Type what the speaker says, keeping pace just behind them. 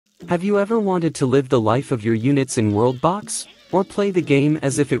Have you ever wanted to live the life of your units in WorldBox? Or play the game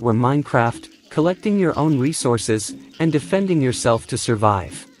as if it were Minecraft, collecting your own resources, and defending yourself to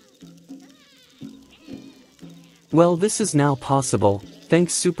survive? Well, this is now possible,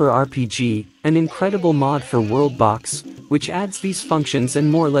 thanks Super RPG, an incredible mod for WorldBox, which adds these functions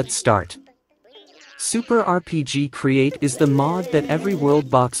and more. Let's start. Super RPG Create is the mod that every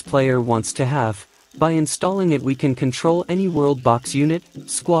WorldBox player wants to have. By installing it we can control any WorldBox unit,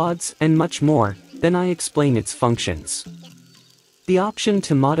 squads, and much more. Then I explain its functions. The option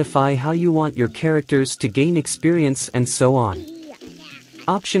to modify how you want your characters to gain experience and so on.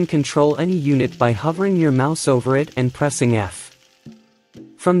 Option control any unit by hovering your mouse over it and pressing F.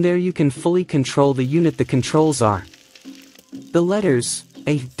 From there you can fully control the unit. The controls are the letters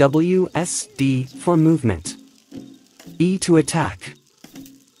A, W, S, D for movement, E to attack,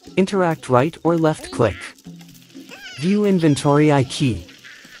 interact right or left click, view inventory I key,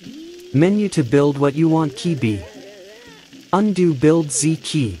 menu to build what you want key B, undo build Z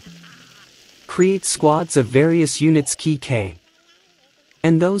key, create squads of various units key K.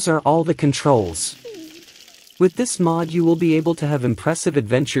 And those are all the controls. With this mod you will be able to have impressive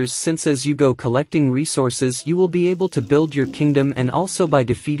adventures, since as you go collecting resources you will be able to build your kingdom, and also by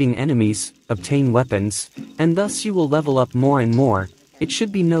defeating enemies, obtain weapons, and thus you will level up more and more. It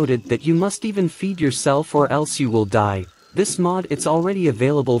should be noted that you must even feed yourself or else you will die. This mod, it's already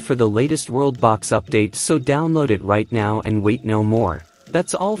available for the latest WorldBox update, so download it right now and wait no more.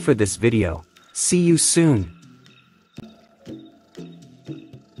 That's all for this video. See you soon.